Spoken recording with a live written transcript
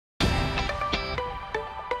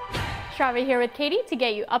Strava here with Katie to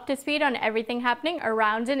get you up to speed on everything happening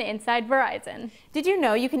around and inside Verizon. Did you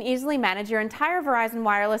know you can easily manage your entire Verizon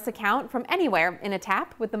wireless account from anywhere in a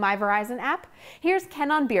tap with the My Verizon app? Here's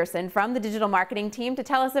Kenan Beerson from the digital marketing team to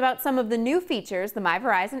tell us about some of the new features the My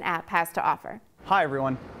Verizon app has to offer. Hi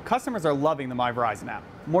everyone. Customers are loving the My Verizon app.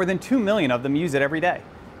 More than 2 million of them use it every day.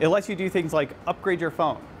 It lets you do things like upgrade your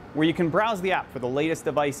phone, where you can browse the app for the latest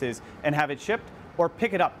devices and have it shipped, or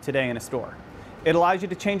pick it up today in a store. It allows you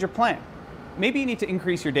to change your plan. Maybe you need to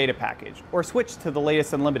increase your data package or switch to the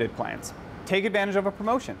latest unlimited plans. Take advantage of a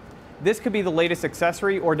promotion. This could be the latest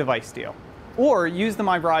accessory or device deal. Or use the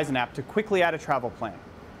My Verizon app to quickly add a travel plan.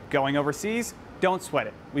 Going overseas? Don't sweat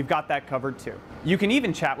it. We've got that covered too. You can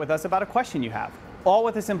even chat with us about a question you have, all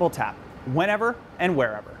with a simple tap, whenever and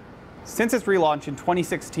wherever. Since its relaunch in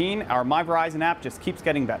 2016, our My Verizon app just keeps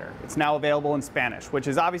getting better. It's now available in Spanish, which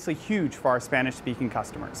is obviously huge for our Spanish-speaking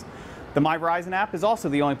customers. The My Verizon app is also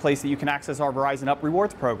the only place that you can access our Verizon Up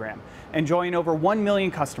Rewards program and join over 1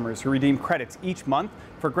 million customers who redeem credits each month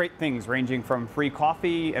for great things ranging from free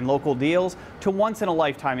coffee and local deals to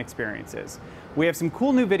once-in-a-lifetime experiences. We have some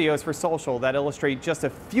cool new videos for social that illustrate just a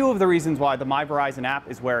few of the reasons why the My Verizon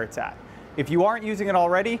app is where it's at. If you aren't using it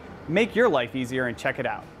already, make your life easier and check it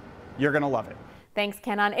out. You're going to love it. Thanks,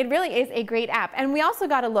 Kenan. It really is a great app. And we also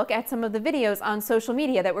got a look at some of the videos on social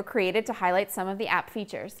media that were created to highlight some of the app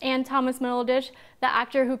features. And Thomas Middleditch, the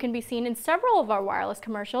actor who can be seen in several of our wireless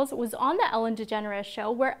commercials, was on the Ellen DeGeneres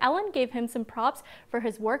show where Ellen gave him some props for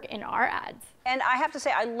his work in our ads. And I have to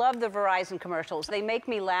say, I love the Verizon commercials. They make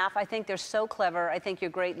me laugh. I think they're so clever. I think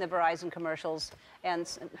you're great in the Verizon commercials.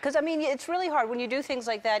 And because, I mean, it's really hard when you do things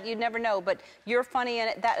like that. You never know, but you're funny in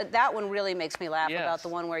it. That one really makes me laugh. Yes. About the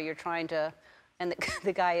one where you're trying to, and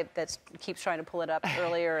the guy that keeps trying to pull it up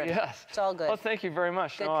earlier. And yes. It's all good. Well, thank you very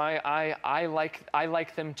much. Good. No, I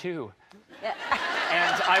like them too. Yeah.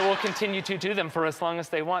 And I will continue to do them for as long as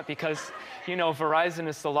they want because, you know, Verizon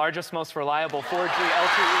is the largest, most reliable 4G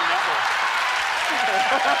LTE network.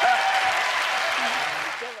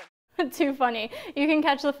 Too funny. You can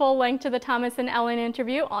catch the full link to the Thomas and Ellen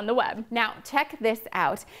interview on the web. Now, check this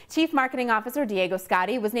out. Chief Marketing Officer Diego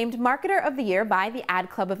Scotti was named Marketer of the Year by the Ad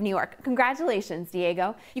Club of New York. Congratulations,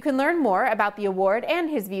 Diego. You can learn more about the award and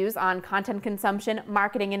his views on content consumption,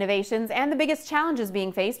 marketing innovations, and the biggest challenges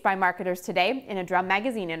being faced by marketers today in a Drum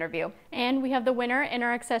Magazine interview. And we have the winner in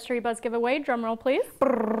our Accessory Buzz giveaway. Drum roll, please.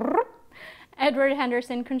 Edward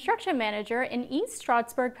Henderson, construction manager in East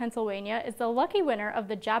Stroudsburg, Pennsylvania, is the lucky winner of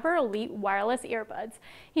the Jabber Elite wireless earbuds.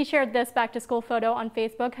 He shared this back-to-school photo on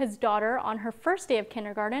Facebook, his daughter on her first day of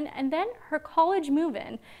kindergarten, and then her college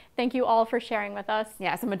move-in. Thank you all for sharing with us.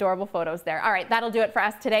 Yeah, some adorable photos there. All right, that'll do it for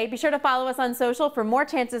us today. Be sure to follow us on social for more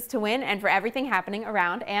chances to win and for everything happening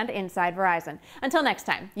around and inside Verizon. Until next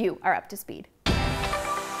time, you are up to speed.